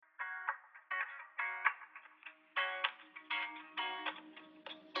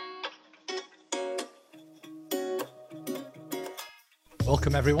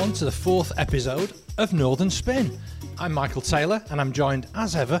Welcome everyone to the 4th episode of Northern Spin. I'm Michael Taylor and I'm joined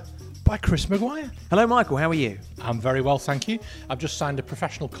as ever by Chris Maguire. Hello Michael, how are you? I'm very well, thank you. I've just signed a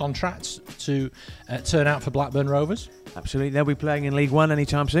professional contract to turn out for Blackburn Rovers. Absolutely, they'll be playing in League One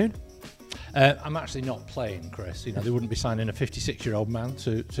anytime soon. I'm actually not playing, Chris. You know, they wouldn't be signing a 56-year-old man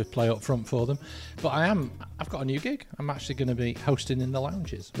to play up front for them. But I've got a new gig. I'm actually going to be hosting in the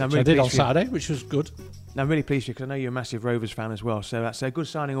lounges, which I did on Saturday, which was good. I'm really pleased with you because I know you're a massive Rovers fan as well. So that's a good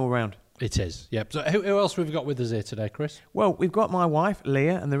signing all round. It is, yep. So who else have we got with us here today, Chris? Well, we've got my wife,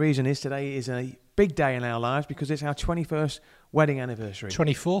 Leah, and the reason is today is a big day in our lives because it's our 21st wedding anniversary.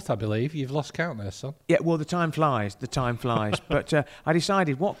 24th, I believe. You've lost count there, son. Yeah, well, the time flies. But I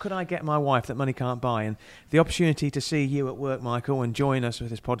decided, what could I get my wife that money can't buy? And the opportunity to see you at work, Michael, and join us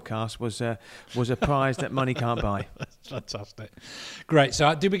with this podcast was a prize that money can't buy. That's fantastic. Great.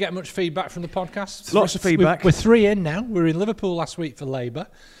 So did we get much feedback from the podcast? Lots of feedback. We're 3 in now. We were in Liverpool last week for Labour.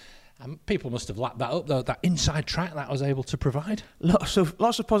 People must have lapped that up, though, that inside track that I was able to provide. Lots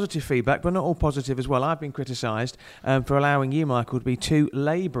of positive feedback, but not all positive as well. I've been criticised for allowing you, Michael, to be too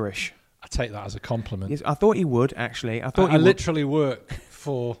Labourish. I take that as a compliment. Yes, I thought you would, actually. I literally work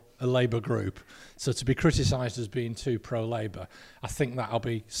for a Labour group, so to be criticised as being too pro-Labour, I think that I'll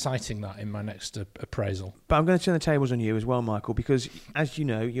be citing that in my next appraisal. But I'm going to turn the tables on you as well, Michael, because as you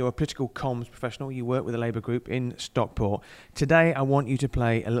know, you're a political comms professional. You work with a Labour group in Stockport. Today, I want you to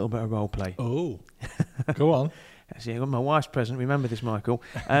play a little bit of role play. Oh, go on. See, I got my wife's present. Remember this, Michael.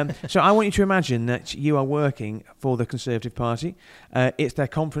 So I want you to imagine that you are working for the Conservative Party. It's their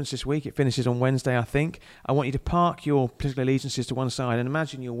conference this week. It finishes on Wednesday, I think. I want you to park your political allegiances to one side and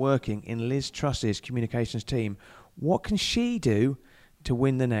imagine you're working in Liz Truss's communications team. What can she do to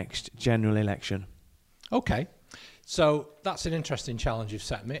win the next general election? Okay. So that's an interesting challenge you've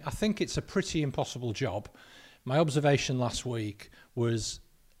set me. I think it's a pretty impossible job. My observation last week was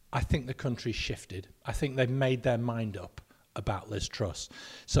I think the country's shifted. I think they've made their mind up about Liz Truss.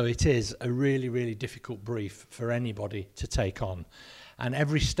 So it is a really, really difficult brief for anybody to take on. And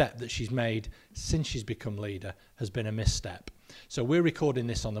every step that she's made since she's become leader has been a misstep. So we're recording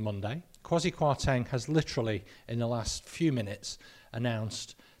this on the Monday. Kwasi Kwarteng has literally, in the last few minutes,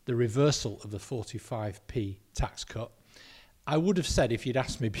 announced the reversal of the 45p tax cut. I would have said, if you'd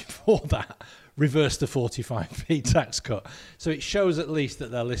asked me before that, reverse the 45p tax cut. So it shows at least that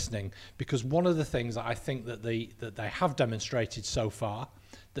they're listening, because one of the things that I think that they have demonstrated so far,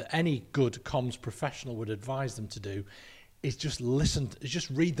 that any good comms professional would advise them to do, is just just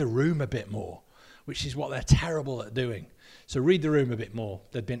read the room a bit more, which is what they're terrible at doing. So read the room a bit more.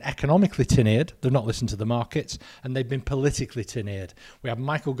 They've been economically tin-eared, they've not listened to the markets, and they've been politically tin-eared. We have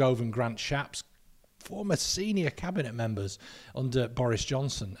Michael Gove and Grant Shapps, former senior cabinet members under Boris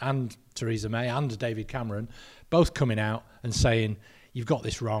Johnson and Theresa May and David Cameron, both coming out and saying, you've got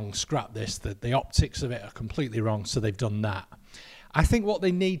this wrong, scrap this, the optics of it are completely wrong, so they've done that. I think what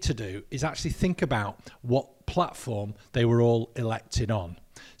they need to do is actually think about what platform they were all elected on.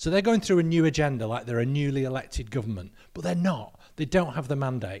 So they're going through a new agenda like they're a newly elected government, but they're not. They don't have the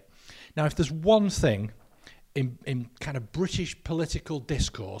mandate. Now, if there's one thing in kind of British political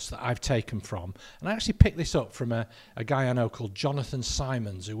discourse that I've taken from, and I actually picked this up from a guy I know called Jonathan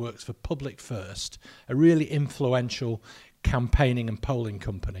Simons, who works for Public First, a really influential campaigning and polling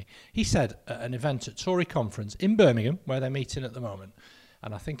company. He said at an event at Tory conference in Birmingham, where they're meeting at the moment,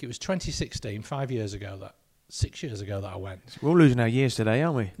 and I think it was 2016, 6 years ago that I went. We're all losing our years today,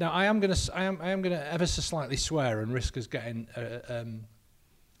 aren't we? Now I am going to ever so slightly swear and risk us getting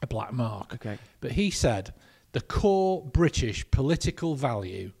a black mark. Okay. But he said the core British political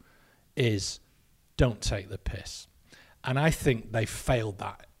value is don't take the piss. And I think they failed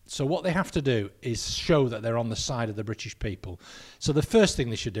that. So what they have to do is show that they're on the side of the British people. So the first thing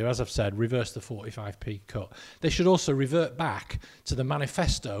they should do, as I've said, reverse the 45p cut. They should also revert back to the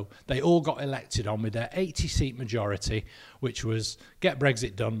manifesto they all got elected on with their 80-seat majority, which was get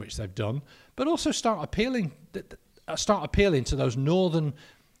Brexit done, which they've done, but also start appealing to those northern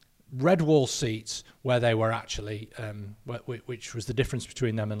red wall seats where they were actually, which was the difference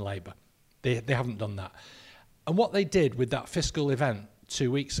between them and Labour. They haven't done that. And what they did with that fiscal event 2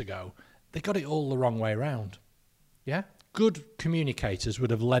 weeks ago, they got it all the wrong way around. Yeah? Good communicators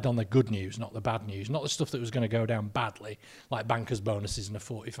would have led on the good news, not the bad news, not the stuff that was going to go down badly, like bankers' bonuses and a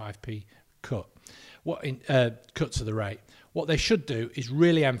 45p cut. Cut to the rate. What they should do is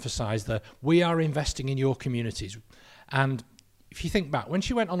really emphasise that we are investing in your communities. And if you think back, when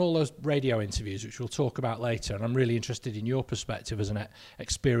she went on all those radio interviews, which we'll talk about later, and I'm really interested in your perspective as an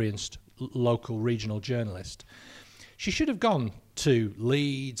experienced local regional journalist, she should have gone to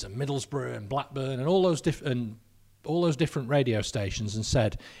Leeds and Middlesbrough and Blackburn and all those different all those different radio stations and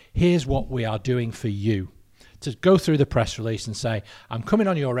said, here's what we are doing for you. To go through the press release and say, I'm coming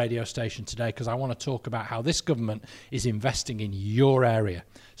on your radio station today because I want to talk about how this government is investing in your area.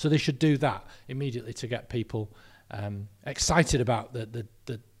 So they should do that immediately to get people excited about the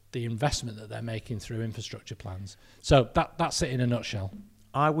investment that they're making through infrastructure plans. So that's it in a nutshell.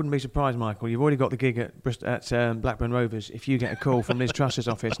 I wouldn't be surprised, Michael. You've already got the gig at Blackburn Rovers. If you get a call from Liz Truss's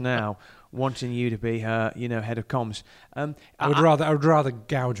office now, wanting you to be her, head of comms, I would rather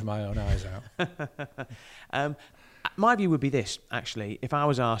gouge my own eyes out. My view would be this: actually, if I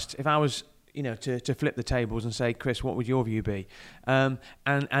was to flip the tables and say, Chris, what would your view be? And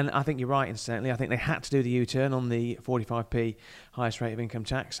I think you're right, incidentally. I think they had to do the U-turn on the 45p highest rate of income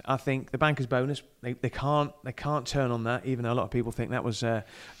tax. I think the banker's bonus, they can't turn on that, even though a lot of people think that was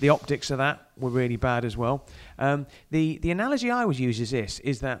the optics of that were really bad as well. The analogy I always use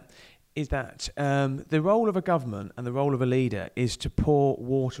is that the role of a government and the role of a leader is to pour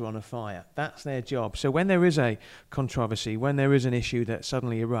water on a fire. That's their job. So when there is a controversy, when there is an issue that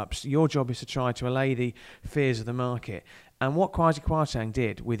suddenly erupts, your job is to try to allay the fears of the market. And what Kwasi Kwarteng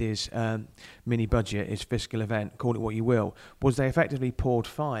did with his mini budget, his fiscal event, call it what you will, was they effectively poured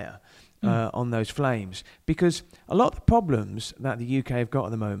fire on those flames. Because a lot of the problems that the UK have got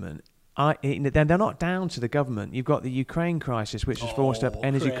at the moment, they're not down to the government. You've got the Ukraine crisis, which has forced up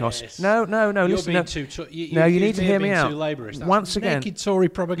energy costs. No. Listen, you need to hear me out. Once again, naked Tory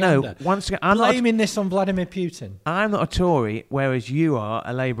propaganda. No, once again, I'm blaming this on Vladimir Putin. I'm not a Tory, whereas you are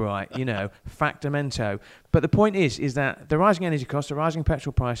a Labourite. Factamento. But the point is that the rising energy costs, the rising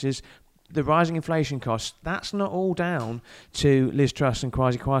petrol prices, the rising inflation costs, that's not all down to Liz Truss and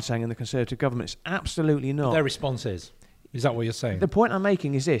Kwasi Kwarteng and the Conservative government. It's absolutely not. Their response is that what you're saying? The point I'm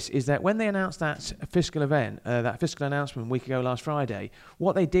making is this, is that when they announced that fiscal event, that fiscal announcement a week ago last Friday,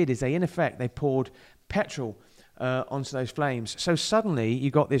 what they did is they poured petrol onto those flames. So suddenly you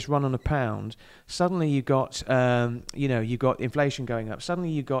got this run on a pound. Suddenly you got, you got inflation going up. Suddenly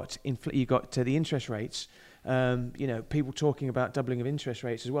you got the interest rates. People talking about doubling of interest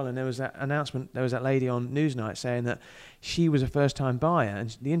rates as well. And there was that announcement, there was that lady on Newsnight saying that she was a first-time buyer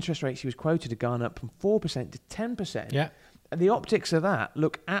and the interest rate she was quoted had gone up from 4% to 10%. Yeah. And the optics of that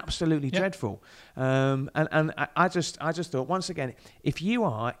look absolutely dreadful. And I just thought, once again, if you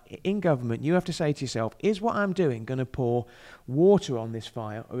are in government, you have to say to yourself, is what I'm doing going to pour water on this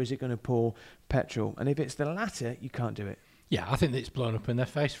fire or is it going to pour petrol? And if it's the latter, you can't do it. Yeah, I think that it's blown up in their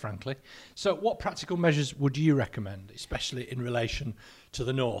face, frankly. So what practical measures would you recommend, especially in relation to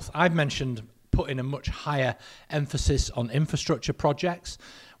the North? I've mentioned putting a much higher emphasis on infrastructure projects.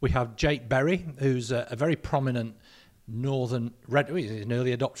 We have Jake Berry, who's a very prominent Northern he's an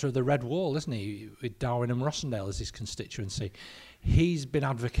early adopter of the Red Wall, isn't he? With Darwin and Rossendale as his constituency. He's been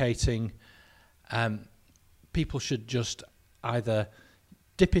advocating people should just either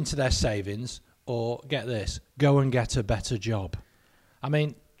dip into their savings or, get this, go and get a better job. I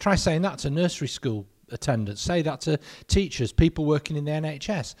mean, try saying that to nursery school attendants. Say that to teachers, people working in the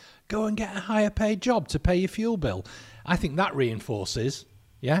NHS. Go and get a higher paid job to pay your fuel bill. I think that reinforces,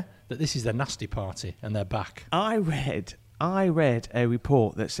 that this is the nasty party and they're back. I read a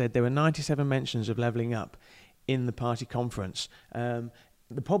report that said there were 97 mentions of levelling up in the party conference.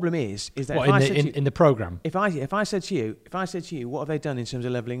 The problem is that in the programme. If I said to you, what have they done in terms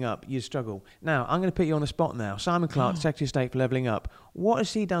of levelling up? You'd struggle. Now I'm going to put you on the spot. Now, Simon Clarke, Secretary of State for Levelling Up. What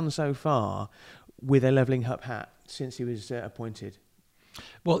has he done so far with a levelling up hat since he was appointed?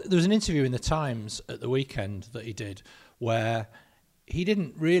 Well, there was an interview in the Times at the weekend that he did where he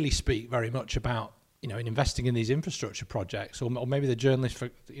didn't really speak very much about in investing in these infrastructure projects, or maybe the journalist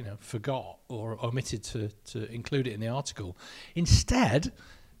forgot or omitted to include it in the article. Instead,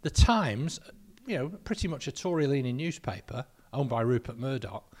 the Times, pretty much a Tory-leaning newspaper owned by Rupert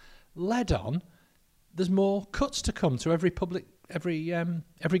Murdoch, led on. There's more cuts to come to every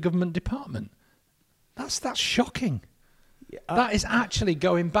government department. That's shocking. That is actually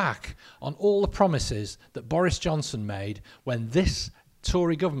going back on all the promises that Boris Johnson made when this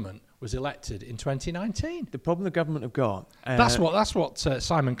Tory government was elected in 2019. The problem the government have got... that's what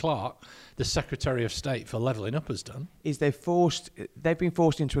Simon Clarke, the Secretary of State for Levelling Up, has done. Is they've been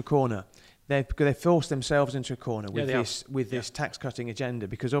forced into a corner. They've forced themselves into a corner with this tax-cutting agenda,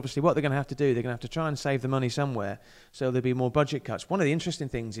 because obviously what they're going to have to do, they're going to have to try and save the money somewhere, so there'll be more budget cuts. One of the interesting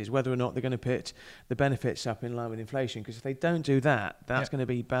things is whether or not they're going to put the benefits up in line with inflation, because if they don't do that, that's going to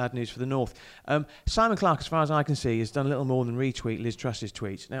be bad news for the North. Simon Clarke, as far as I can see, has done a little more than retweet Liz Truss's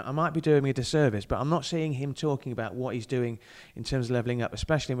tweets. Now, I might be doing me a disservice, but I'm not seeing him talking about what he's doing in terms of levelling up,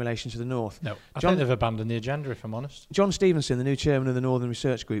 especially in relation to the North. No, I think they've abandoned the agenda, if I'm honest. John Stevenson, the new chairman of the Northern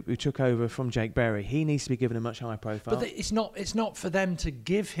Research Group, who took over from Jake Berry. He needs to be given a much higher profile. But it's not for them to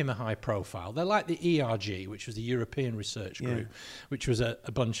give him a high profile. They're like the ERG, which was the European Research Group, which was a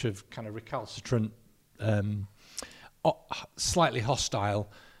bunch of kind of recalcitrant, slightly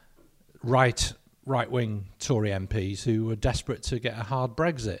hostile right-wing Tory MPs who were desperate to get a hard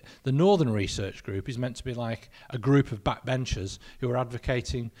Brexit. The Northern Research Group is meant to be like a group of backbenchers who are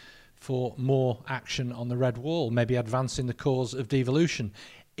advocating for more action on the Red Wall, maybe advancing the cause of devolution.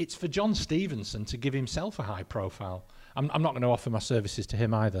 It's for John Stevenson to give himself a high profile. I'm not going to offer my services to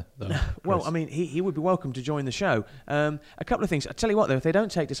him either, though. Well, I mean, he would be welcome to join the show. A couple of things. I tell you what, though, if they don't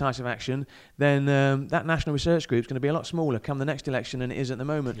take decisive action, then that National Research Group is going to be a lot smaller come the next election than it is at the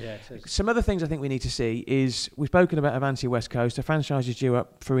moment. Yeah, it is. Some other things I think we need to see is, we've spoken about Avanti West Coast. The franchise is due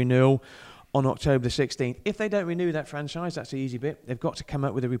up for renewal on October the 16th. If they don't renew that franchise, that's the easy bit. They've got to come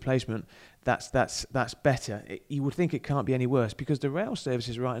up with a replacement that's better. You would think it can't be any worse, because the rail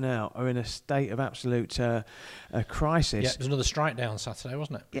services right now are in a state of absolute crisis. Yeah, there's another strike down Saturday,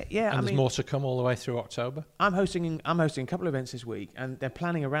 wasn't it? Yeah. And there's more to come all the way through October. I'm hosting a couple of events this week, and they're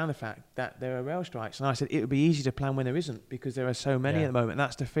planning around the fact that there are rail strikes. And I said it would be easy to plan when there isn't, because there are so many at the moment.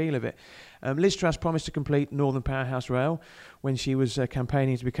 That's the feel of it. Liz Truss promised to complete Northern Powerhouse Rail when she was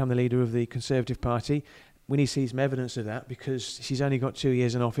campaigning to become the leader of the Conservative Party. We need to see some evidence of that, because she's only got 2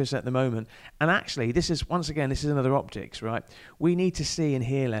 years in office at the moment. And actually, this is another optics, right? We need to see and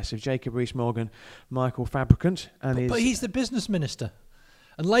hear less of Jacob Rees-Mogg, Michael Fabricant. But he's the business minister.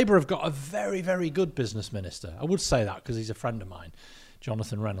 And Labour have got a very, very good business minister. I would say that because he's a friend of mine,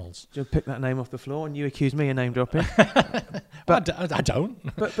 Jonathan Reynolds. Do you pick that name off the floor and you accuse me of name dropping? But I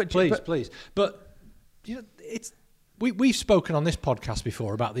don't. But please. But you know, We've spoken on this podcast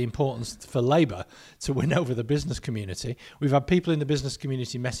before about the importance for Labour to win over the business community. We've had people in the business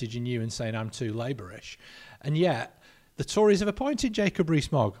community messaging you and saying I'm too Labourish. And yet the Tories have appointed Jacob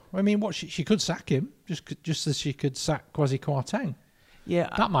Rees-Mogg. I mean, she could sack him, just as she could sack Kwasi Kwarteng. Yeah,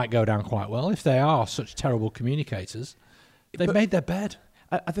 that might go down quite well if they are such terrible communicators. They've made their bed.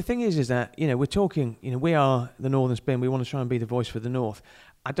 The thing is that, we're talking, we are the NorthernSpin. We want to try and be the voice for the North.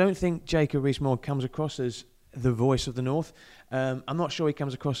 I don't think Jacob Rees-Mogg comes across as the voice of the North. I'm not sure he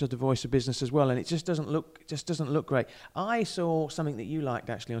comes across as the voice of business as well, and it just doesn't look great. I saw something that you liked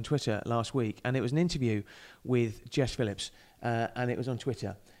actually on Twitter last week, and it was an interview with Jess Phillips, and it was on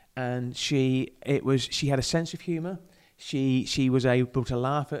Twitter. And she had a sense of humour. She was able to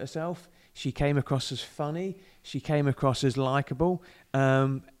laugh at herself. She came across as funny. She came across as likeable.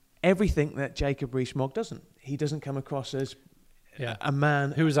 Everything that Jacob Rees-Mogg doesn't. He doesn't come across as a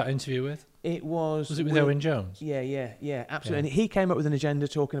man. Who was that interview with? Was it with Owen Jones? Yeah, absolutely. Yeah. And he came up with an agenda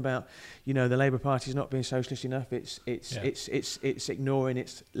talking about, the Labour Party's not being socialist enough. It's ignoring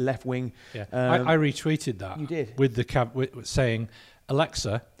its left wing. Yeah. I retweeted that. You did, with saying,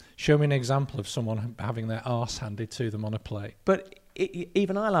 Alexa, show me an example of someone having their arse handed to them on a plate. But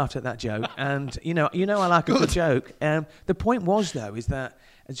even I laughed at that joke, and I like a good joke. The point was, though, is that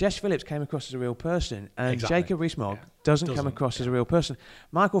Jess Phillips came across as a real person, and Jacob Rees-Mogg doesn't come across as a real person.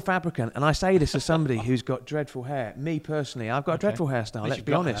 Michael Fabricant, and I say this as somebody who's got dreadful hair. Me personally, I've got a dreadful hairstyle. Let's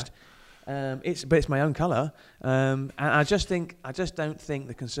be honest. It's my own colour, and I just don't think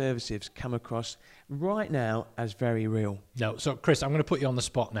the Conservatives come across right now as very real. No. So, Chris, I'm going to put you on the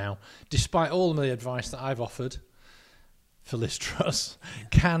spot now. Despite all the advice that I've offered for Liz Truss,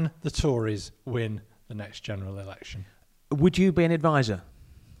 can the Tories win the next general election? Would you be an advisor?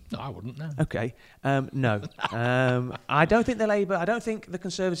 No, I wouldn't. No. Okay. No. I don't think I don't think the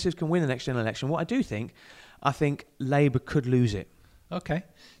Conservatives can win the next general election. What I think Labour could lose it. Okay.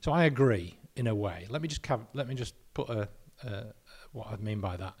 So I agree in a way. Let me just put what I mean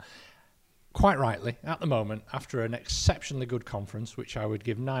by that. Quite rightly, at the moment, after an exceptionally good conference, which I would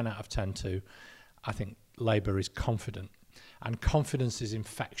give 9 out of 10 to, I think Labour is confident, and confidence is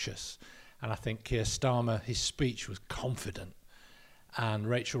infectious. And I think Keir Starmer, his speech was confident. And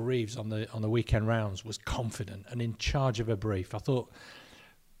Rachel Reeves on the weekend rounds was confident and in charge of her brief. I thought,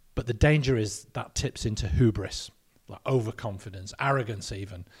 but the danger is that tips into hubris, like overconfidence, arrogance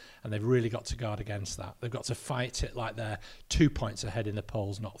even, and they've really got to guard against that. They've got to fight it like they're 2 points ahead in the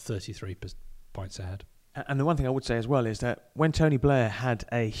polls, not 33 points ahead. And the one thing I would say as well is that when Tony Blair had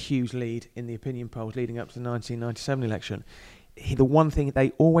a huge lead in the opinion polls leading up to the 1997 election, the one thing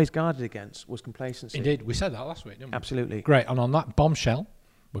they always guarded against was complacency. Indeed, we said that last week, didn't we? Absolutely. Great, and on that bombshell,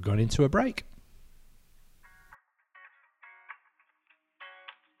 we're going into a break.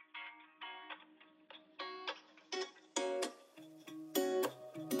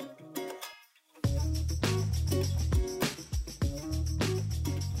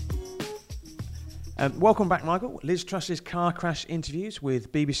 Welcome back, Michael. Liz Truss's car crash interviews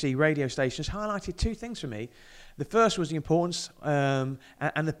with BBC radio stations highlighted two things for me. The first was the importance and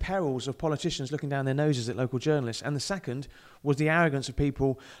the perils of politicians looking down their noses at local journalists. And the second was the arrogance of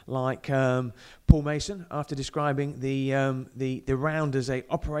people like Paul Mason, after describing the round as a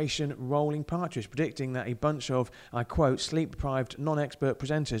Operation Rolling Partridge, predicting that a bunch of, I quote, sleep-deprived, non-expert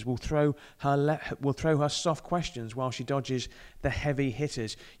presenters will throw her soft questions while she dodges the heavy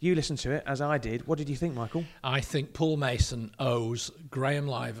hitters. You listened to it, as I did. What did you think, Michael? I think Paul Mason owes Graham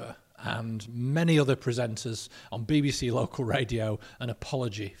Liver and many other presenters on BBC local radio an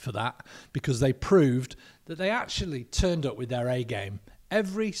apology for that, because they proved that they actually turned up with their A game.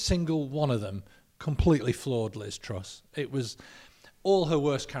 Every single one of them completely floored Liz Truss. It was all her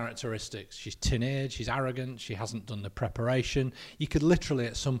worst characteristics. She's tin-eared, she's arrogant, she hasn't done the preparation. You could literally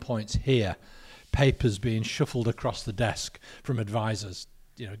at some points hear papers being shuffled across the desk from advisors,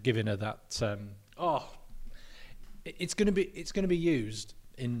 giving her that it's going to be used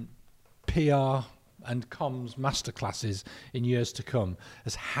in PR and comms masterclasses in years to come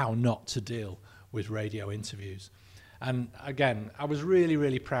as how not to deal with radio interviews. And again, I was really,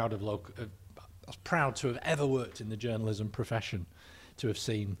 really proud I was proud to have ever worked in the journalism profession, to have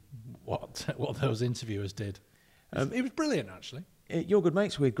seen what those interviewers did. It was brilliant, actually. You're good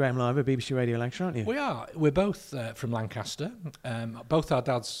mates with Graham Liver, BBC Radio Lancashire, aren't you? We are. We're both from Lancaster. Both our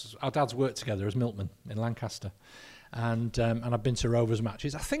dads worked together as milkmen in Lancaster. And I've been to Rovers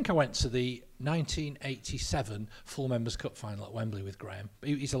matches. I think I went to the 1987 Full Members Cup final at Wembley with Graham.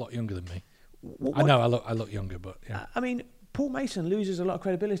 He's a lot younger than me. I know I look younger, but yeah. I mean, Paul Mason loses a lot of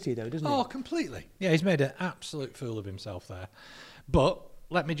credibility, though, doesn't he? Oh, completely. Yeah, he's made an absolute fool of himself there. But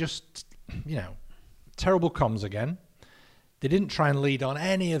let me just, terrible comms again. They didn't try and lead on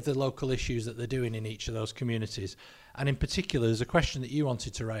any of the local issues that they're doing in each of those communities. And in particular, there's a question that you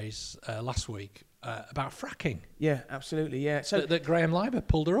wanted to raise last week about fracking. Yeah, absolutely, yeah. So that Graham Liver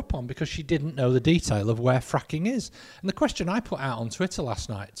pulled her up on because she didn't know the detail of where fracking is. And the question I put out on Twitter last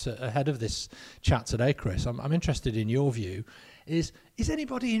night ahead of this chat today, Chris, I'm interested in your view, is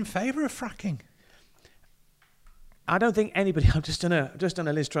anybody in favour of fracking? I don't think anybody. I've just done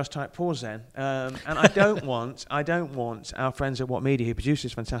a Liz Truss type pause then, and I don't want our friends at What Media, who produce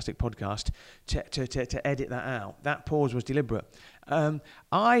this fantastic podcast, to edit that out. That pause was deliberate. I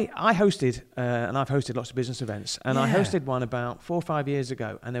hosted, and I've hosted lots of business events, and I hosted one about 4 or 5 years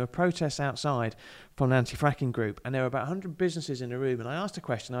ago, and there were protests outside from an anti-fracking group, and there were about 100 businesses in the room, and I asked a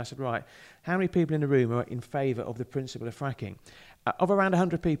question. I said, right, how many people in the room are in favour of the principle of fracking? Of around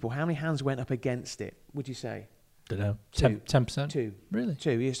 100 people, how many hands went up against it, would you say? Don't know. 10%? 2. Really?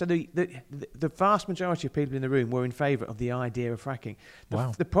 2, yeah. So the vast majority of people in the room were in favour of the idea of fracking.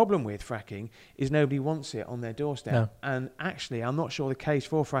 The problem with fracking is nobody wants it on their doorstep. No. And actually, I'm not sure the case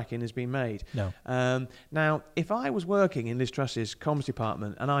for fracking has been made. No. Now, if I was working in Liz Truss's comms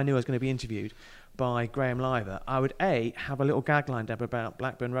department and I knew I was going to be interviewed by Graham Liver, I would A, have a little gag lined up about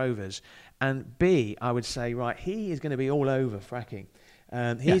Blackburn Rovers, and B, I would say, right, he is going to be all over fracking.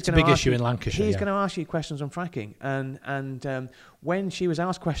 It's a big issue in Lancashire. He's going to ask you questions on fracking, and when she was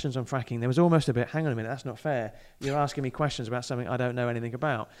asked questions on fracking, there was almost a bit, hang on a minute, that's not fair. You're asking me questions about something I don't know anything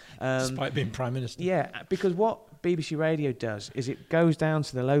about. Despite being Prime Minister. Yeah, because what BBC Radio does is it goes down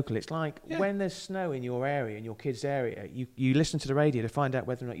to the local. It's like when there's snow in your area, in your kids' area, you listen to the radio to find out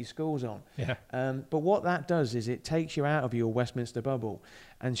whether or not your school's on. Yeah. But what that does is it takes you out of your Westminster bubble.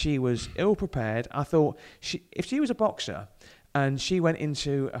 And she was ill-prepared. I thought, if she was a boxer, and she went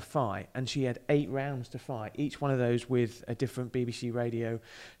into a fight and she had 8 rounds to fight, each one of those with a different BBC radio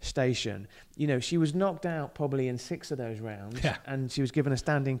station. She was knocked out probably in 6 of those rounds, and she was given a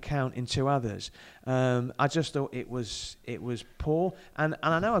standing count in 2 others. I just thought it was poor. And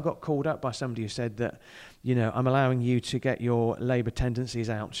I know I got called up by somebody who said that, I'm allowing you to get your Labour tendencies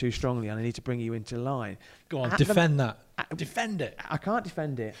out too strongly and I need to bring you into line. Go on, defend that. Defend it. I can't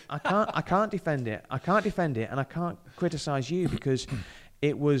defend it. I can't defend it. And I can't criticise you because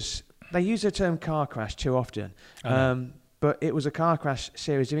they use the term car crash too often. But it was a car crash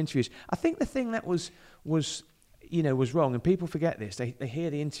series of interviews. I think the thing that was wrong, and people forget this. They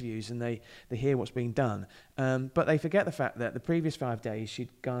hear the interviews and they hear what's being done, but they forget the fact that the previous 5 days she'd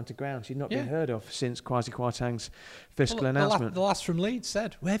gone to ground. She'd not been heard of since Kwasi Kwarteng's fiscal announcement. The last from Leeds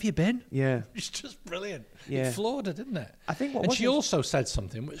said, "Where have you been?" Yeah, it's just brilliant. Yeah. It floored her, didn't it? I think. And she also said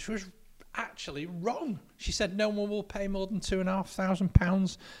something which was actually wrong. She said no one will pay more than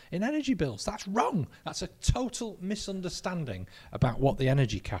 £2,500 in energy bills. That's wrong. That's a total misunderstanding about what the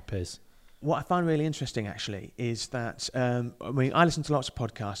energy cap is. what I find really interesting, actually, is that I listen to lots of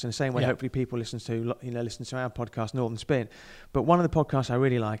podcasts in the same way. Hopefully, people listen to our podcast, Northern Spin. But one of the podcasts I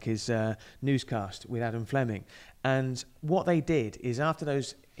really like is Newscast with Adam Fleming. And what they did is, after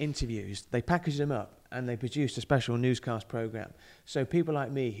those interviews, they packaged them up and they produced a special newscast program. So people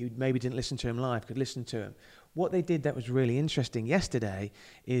like me who maybe didn't listen to him live could listen to him. What they did that was really interesting yesterday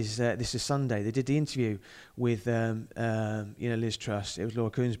is, this is Sunday, they did the interview with Liz Truss. It was Laura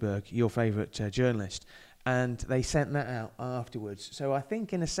Kuenssberg, your favourite journalist, and they sent that out afterwards. So I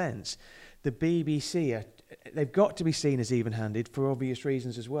think, in a sense, the BBC, they've got to be seen as even-handed for obvious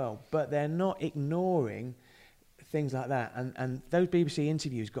reasons as well, but they're not ignoring things like that, and those BBC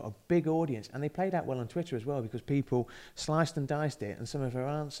interviews got a big audience, and they played out well on Twitter as well, because people sliced and diced it, and some of her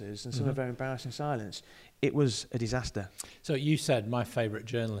answers and some of her embarrassing silence, it was a disaster. So you said my favourite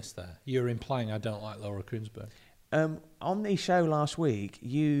journalist there. You're implying I don't like Laura Kuenssberg. On the show last week,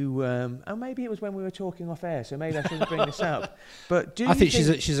 you maybe it was when we were talking off air, so maybe I shouldn't bring this up. But I think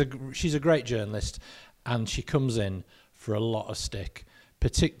she's a great journalist, and she comes in for a lot of stick.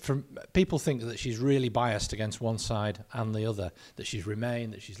 From people think that she's really biased against one side and the other, that she's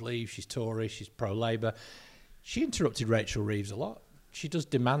Remain, that she's Leave, she's Tory, she's pro-Labour. She interrupted Rachel Reeves a lot. She does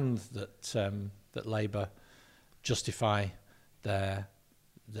demand that Labour justify their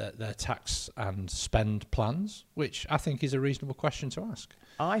tax and spend plans, which I think is a reasonable question to ask.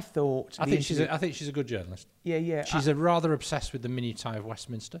 I think she's a good journalist. Yeah. She's rather obsessed with the minutiae of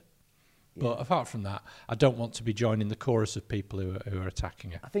Westminster. But apart from that, I don't want to be joining the chorus of people who are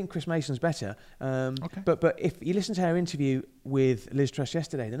attacking her. I think Chris Mason's better. Okay. But if you listen to her interview with Liz Truss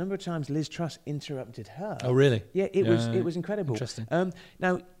yesterday, the number of times Liz Truss interrupted her. Oh, really? Yeah, it was incredible. Interesting.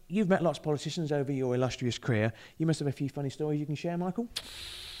 Now, you've met lots of politicians over your illustrious career. You must have a few funny stories you can share, Michael?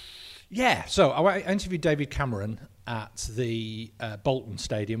 Yeah. So I interviewed David Cameron at the Bolton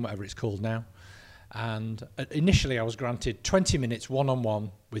Stadium, whatever it's called now. And initially I was granted 20 minutes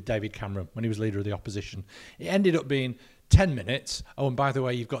one-on-one with David Cameron when he was leader of the opposition. It ended up being 10 minutes. Oh, and by the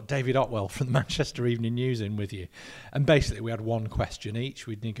way, you've got David Otwell from the Manchester Evening News in with you. And basically we had one question each.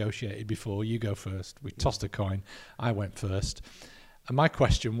 We'd negotiated before. You go first. We tossed a coin. I went first. And my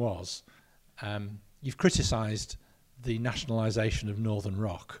question was, you've criticised the nationalisation of Northern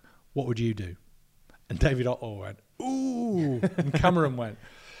Rock. What would you do? And David Otwell went, ooh. And Cameron went,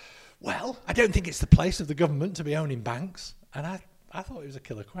 well, I don't think it's the place of the government to be owning banks. And I thought it was a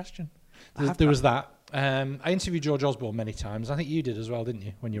killer question. There was that. I interviewed George Osborne many times. I think you did as well, didn't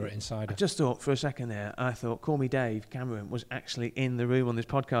you, when you were at Insider? I just thought for a second there, Call Me Dave Cameron was actually in the room on this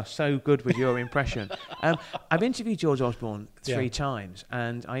podcast. So good with your impression. I've interviewed George Osborne three times,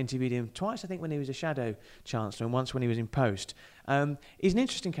 and I interviewed him twice, I think, when he was a Shadow Chancellor, and once when he was in post. He's an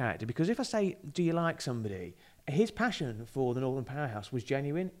interesting character, because if I say, do you like somebody, his passion for the Northern Powerhouse was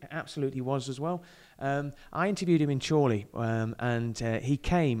genuine. It absolutely was as well. I interviewed him in Chorley, and he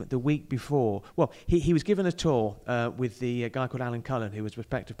came the week before. Well, he was given a tour with the guy called Alan Cullen, who was a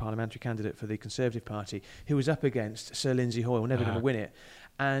prospective parliamentary candidate for the Conservative Party, who was up against Sir Lindsay Hoyle, never going to win it.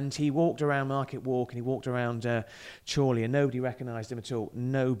 And he walked around Market Walk and he walked around Chorley, and nobody recognised him at all.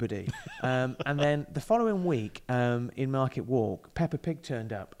 Nobody. And then the following week in Market Walk, Peppa Pig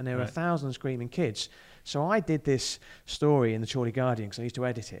turned up, and there were 1,000 screaming kids. So I did this story in the Chorley Guardian, because I used to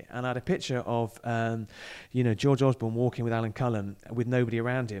edit it, and I had a picture of George Osborne walking with Alan Cullen with nobody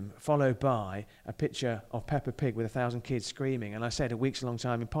around him, followed by a picture of Peppa Pig with 1,000 kids screaming. And I said, a week's a long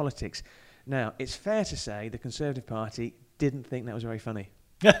time in politics. Now, it's fair to say the Conservative Party didn't think that was very funny.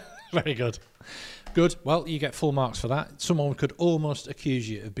 Very good. Good. Well, you get full marks for that. Someone could almost accuse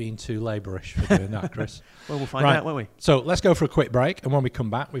you of being too Labourish for doing that, Chris. Well, we'll find out, won't we? So let's go for a quick break, and when we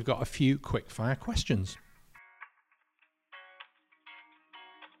come back, we've got a few quick-fire questions.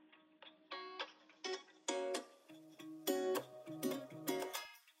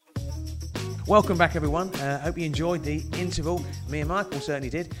 Welcome back, everyone. Hope you enjoyed the interval. Me and Michael certainly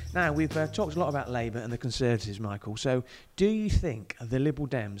did. Now, we've talked a lot about Labour and the Conservatives, Michael. So, do you think the Liberal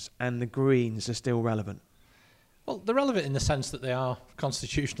Dems and the Greens are still relevant? Well, they're relevant in the sense that they are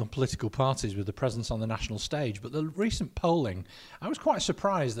constitutional political parties with a presence on the national stage. But the recent polling, I was quite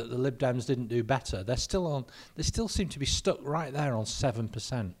surprised that the Lib Dems didn't do better. They still seem to be stuck right there on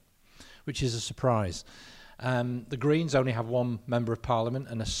 7%, which is a surprise. The Greens only have one member of Parliament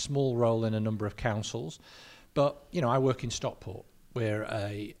and a small role in a number of councils. But, I work in Stockport, where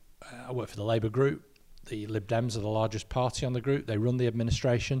I work for the Labour group. The Lib Dems are the largest party on the group. They run the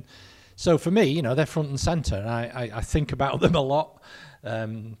administration. So for me, they're front and centre, and I think about them a lot.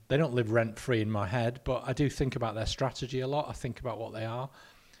 They don't live rent-free in my head, but I do think about their strategy a lot. I think about what they are.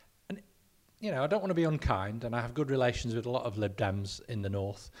 And I don't want to be unkind, and I have good relations with a lot of Lib Dems in the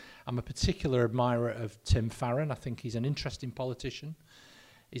north. I'm a particular admirer of Tim Farron. I think he's an interesting politician.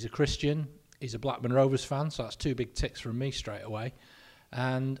 He's a Christian. He's a Blackburn Rovers fan, so that's 2 big ticks from me straight away.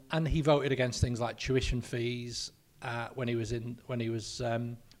 And he voted against things like tuition fees when he was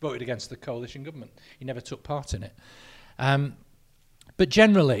voted against the coalition government. He never took part in it. But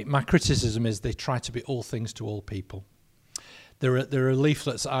generally, my criticism is they try to be all things to all people. There are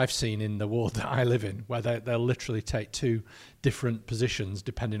leaflets I've seen in the ward that I live in where they'll literally take 2 different positions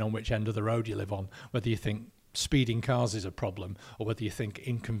depending on which end of the road you live on, whether you think speeding cars is a problem or whether you think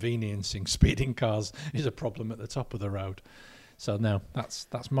inconveniencing speeding cars is a problem at the top of the road. So no,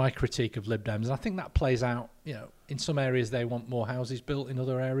 that's my critique of Lib Dems. And I think that plays out, in some areas they want more houses built, in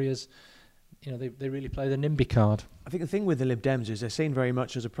other areas, they really play the NIMBY card. I think the thing with the Lib Dems is they're seen very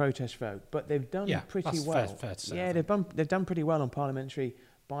much as a protest vote, but they've done pretty well. Fair to say, yeah, they've done pretty well on parliamenary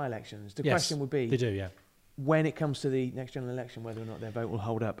by-elections. The question would be, they do, yeah. When it comes to the next general election, whether or not their vote will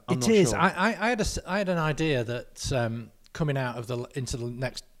hold up. I'm not sure. I had an idea that coming out of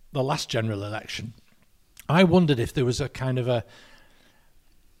the last general election, I wondered if there was a kind of a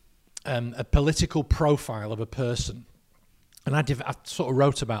political profile of a person. And I sort of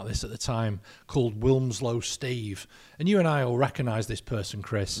wrote about this at the time, called Wilmslow Steve. And you and I all recognise this person,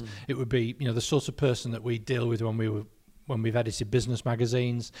 Chris. It would be, the sort of person that we deal with when we've edited business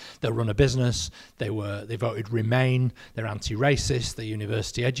magazines. They'll run a business. They voted Remain. They're anti-racist. They're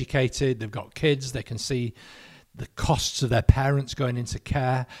university educated. They've got kids. They can see the costs of their parents going into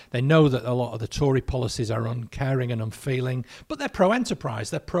care. They know that a lot of the Tory policies are uncaring and unfeeling, but they're pro-enterprise,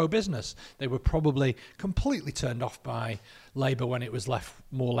 they're pro-business. They were probably completely turned off by Labour when it was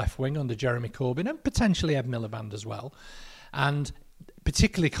more left-wing under Jeremy Corbyn, and potentially Ed Miliband as well. And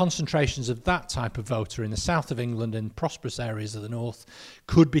particularly concentrations of that type of voter in the south of England and prosperous areas of the north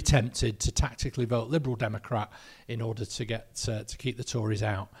could be tempted to tactically vote Liberal Democrat in order to get to keep the Tories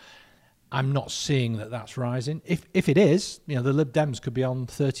out. I'm not seeing that that's rising. If it is, the Lib Dems could be on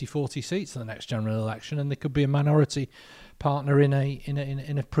 30, 40 seats in the next general election, and they could be a minority partner in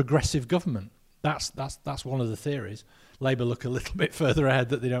a progressive government. That's one of the theories. Labour look a little bit further ahead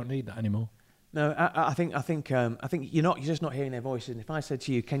that they don't need that anymore. No, I think you're just not hearing their voices. And if I said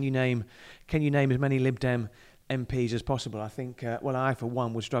to you, can you name as many Lib Dem MPs as possible? I think I for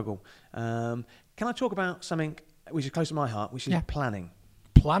one would struggle. Can I talk about something which is close to my heart, which is planning?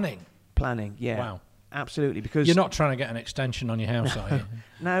 Planning, yeah. Wow. Absolutely, because you're not trying to get an extension on your house, are you?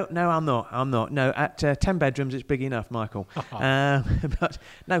 No, I'm not. No, at 10 bedrooms, it's big enough, Michael. But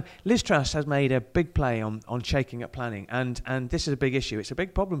no, Liz Truss has made a big play on shaking up planning, and this is a big issue. It's a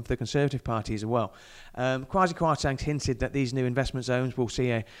big problem for the Conservative Party as well. Kwasi Kwarteng hinted that these new investment zones will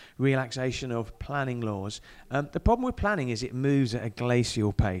see a relaxation of planning laws. The problem with planning is it moves at a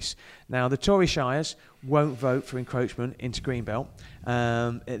glacial pace. Now, the Tory shires won't vote for encroachment into Greenbelt.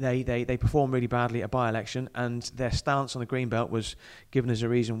 They performed really badly at a by-election, and their stance on the Greenbelt was given as a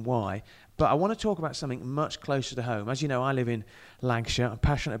reason why. But I want to talk about something much closer to home. As you know, I live in Lancashire. I'm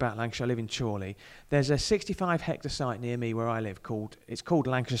passionate about Lancashire. I live in Chorley. There's a 65-hectare site near me where I live called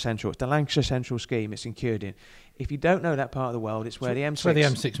Lancashire Central. It's the Lancashire Central scheme. It's in Curedin. If you don't know that part of the world, it's where the M6... It's where the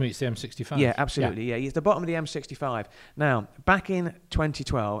M6 meets the M65. Yeah, absolutely. Yeah. It's the bottom of the M65. Now, back in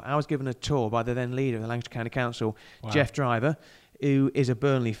 2012, I was given a tour by the then leader of the Lancashire County Council, Jeff Driver, who is a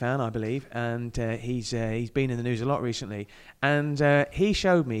Burnley fan, I believe, and he's been in the news a lot recently. And he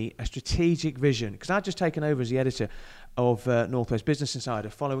showed me a strategic vision, because I'd just taken over as the editor of Northwest Business Insider,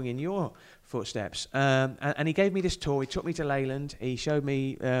 following in your footsteps. And he gave me this tour. He took me to Leyland. He showed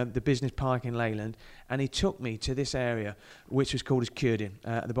me the business park in Leyland, and he took me to this area, which was called as Curedin,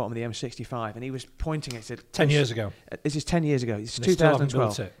 at the bottom of the M65. And he was pointing at it. 10 years ago. This is 10 years ago. This is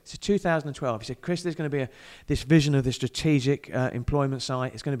 2012. This is 2012. He said, Chris, there's going to be this vision of this strategic employment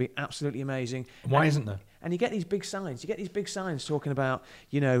site. It's going to be absolutely amazing. Why isn't there? And you get these big signs. You get these big signs talking about,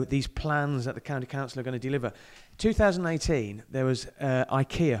 these plans that the county council are going to deliver. 2018, there was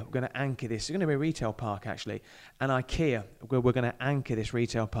IKEA going to anchor this. It's going to be a retail park, actually. And IKEA were going to anchor this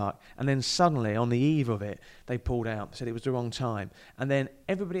retail park. And then suddenly, on the eve of it, they pulled out, said it was the wrong time. And then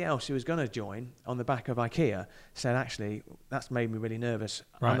everybody else who was going to join on the back of IKEA said, actually, that's made me really nervous.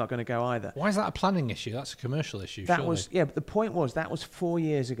 Right. I'm not going to go either. Why is that a planning issue? That's a commercial issue, But the point was, that was 4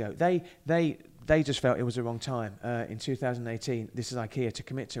 years ago. They just felt it was the wrong time in 2018. This is IKEA to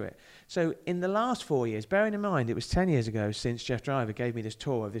commit to it. So in the last 4 years, bearing in mind it was 10 years ago since Jeff Driver gave me this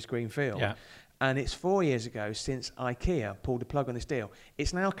tour of this green field, and it's 4 years ago since IKEA pulled the plug on this deal.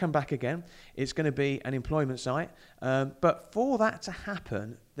 It's now come back again. It's going to be an employment site. But for that to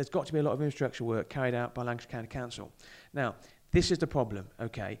happen, there's got to be a lot of infrastructure work carried out by Lancashire County Council. Now, This is the problem,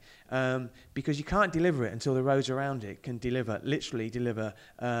 okay? Because you can't deliver it until the roads around it can literally deliver,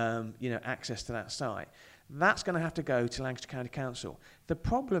 access to that site. That's going to have to go to Lancashire County Council. The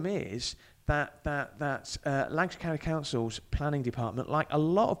problem is that Lancashire County Council's planning department, like a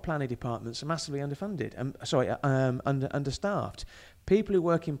lot of planning departments, are massively underfunded. Understaffed. People who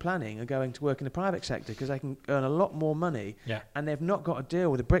work in planning are going to work in the private sector because they can earn a lot more money, and they've not got to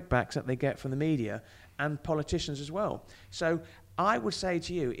deal with the brickbats that they get from the media and politicians as well. So I would say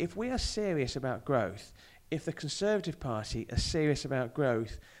to you, if we are serious about growth, if the Conservative Party are serious about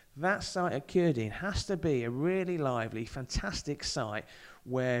growth, that site at Cuerdine has to be a really lively, fantastic site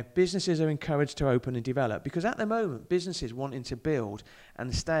where businesses are encouraged to open and develop. Because at the moment, businesses wanting to build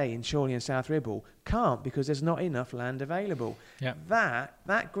and stay in Chorley and South Ribble can't because there's not enough land available. Yeah.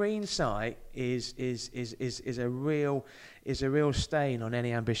 That green site is a real stain on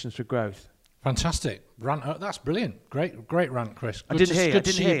any ambitions for growth. Fantastic rant. Oh, that's brilliant. Great rant, Chris. Good to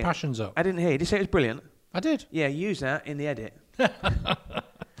hear your passions up. I didn't hear you. Did you say it was brilliant? I did. Yeah, use that in the edit.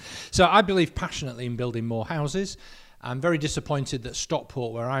 So I believe passionately in building more houses. I'm very disappointed that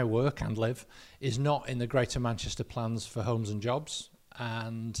Stockport, where I work and live, is not in the Greater Manchester plans for homes and jobs.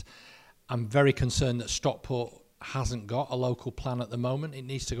 And I'm very concerned that Stockport hasn't got a local plan at the moment. It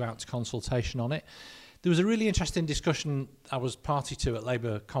needs to go out to consultation on it. There was a really interesting discussion I was party to at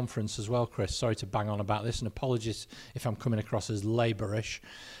Labour conference as well, Chris. Sorry to bang on about this, and apologies if I'm coming across as Labourish.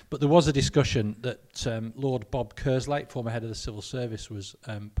 But there was a discussion that Lord Bob Kerslake, former head of the Civil Service, was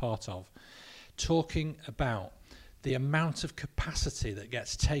part of, talking about the amount of capacity that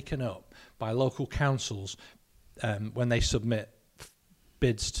gets taken up by local councils when they submit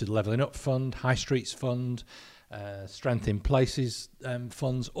bids to the Levelling Up Fund, High Streets Fund, Strength in Places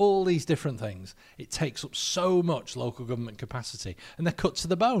funds, all these different things. It takes up so much local government capacity, and they're cut to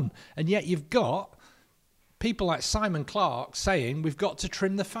the bone. And yet you've got people like Simon Clarke saying we've got to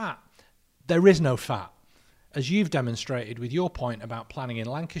trim the fat. There is no fat. As you've demonstrated with your point about planning in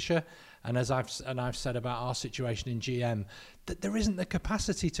Lancashire, and as I've said about our situation in GM, that there isn't the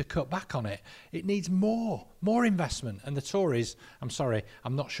capacity to cut back on it. It needs more investment. And the Tories, I'm sorry,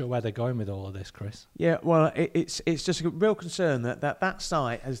 I'm not sure where they're going with all of this, Chris. Yeah, well, it's just a real concern that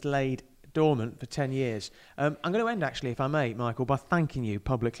site has laid dormant for 10 years. I'm going to end, actually, if I may, Michael, by thanking you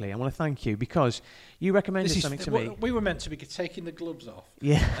publicly. I want to thank you because you recommended something to me. We were meant to be taking the gloves off,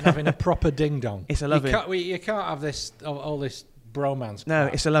 and having a proper ding-dong. It's a loving. You can't have this all this bromance. No,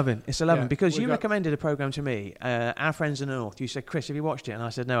 it's a loving. Because you recommended a programme to me, Our Friends in the North. You said, Chris, have you watched it? And I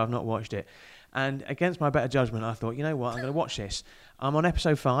said, no, I've not watched it. And against my better judgment, I thought, you know what, I'm going to watch this. I'm on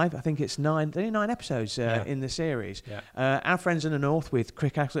episode 5. I think it's 9. There are 9 episodes in the series. Yeah. Our Friends in the North with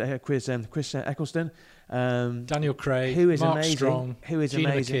Chris Eccleston, Daniel Craig, who is Mark amazing, Strong, who is Gina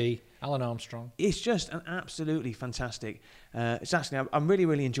amazing. McKee, Alan Armstrong. It's just an absolutely fantastic. It's actually, I'm really,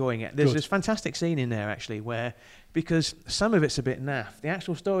 really enjoying it. There's this fantastic scene in there actually where, because some of it's a bit naff, the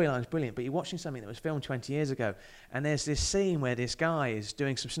actual storyline is brilliant, but you're watching something that was filmed 20 years ago, and there's this scene where this guy is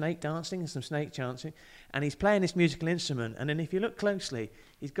doing some snake dancing and some snake chanting, and he's playing this musical instrument, and then if you look closely,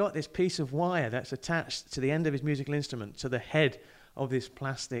 he's got this piece of wire that's attached to the end of his musical instrument to the head of this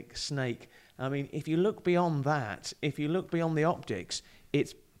plastic snake. I mean, if you look beyond that, if you look beyond the optics,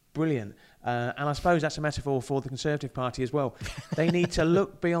 it's brilliant. And I suppose that's a metaphor for the Conservative Party as well. They need to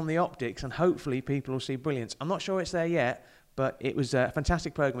look beyond the optics and hopefully people will see brilliance. I'm not sure it's there yet, but it was a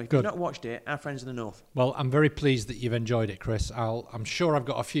fantastic programme. If you've not watched it, Our Friends in the North. Well, I'm very pleased that you've enjoyed it, Chris. I'm sure I've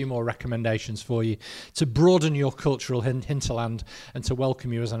got a few more recommendations for you to broaden your cultural hinterland and to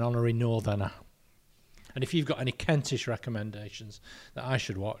welcome you as an honorary Northerner. And if you've got any Kentish recommendations that I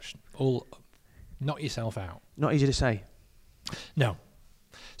should watch, knock yourself out. Not easy to say. No.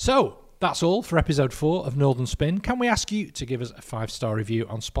 So, that's all for episode 4 of Northern Spin. Can we ask you to give us a 5-star review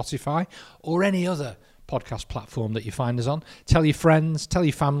on Spotify or any other podcast platform that you find us on? Tell your friends, tell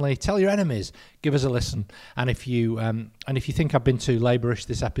your family, tell your enemies. Give us a listen. And if you think I've been too Labourish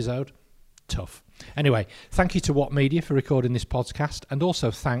this episode, tough. Anyway, thank you to What Media for recording this podcast, and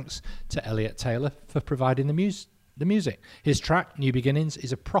also thanks to Elliot Taylor for providing the music. His track, New Beginnings,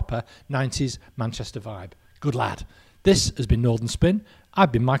 is a proper 90s Manchester vibe. Good lad. This has been Northern Spin.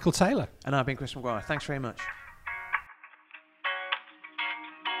 I've been Michael Taylor. And I've been Chris Maguire. Thanks very much.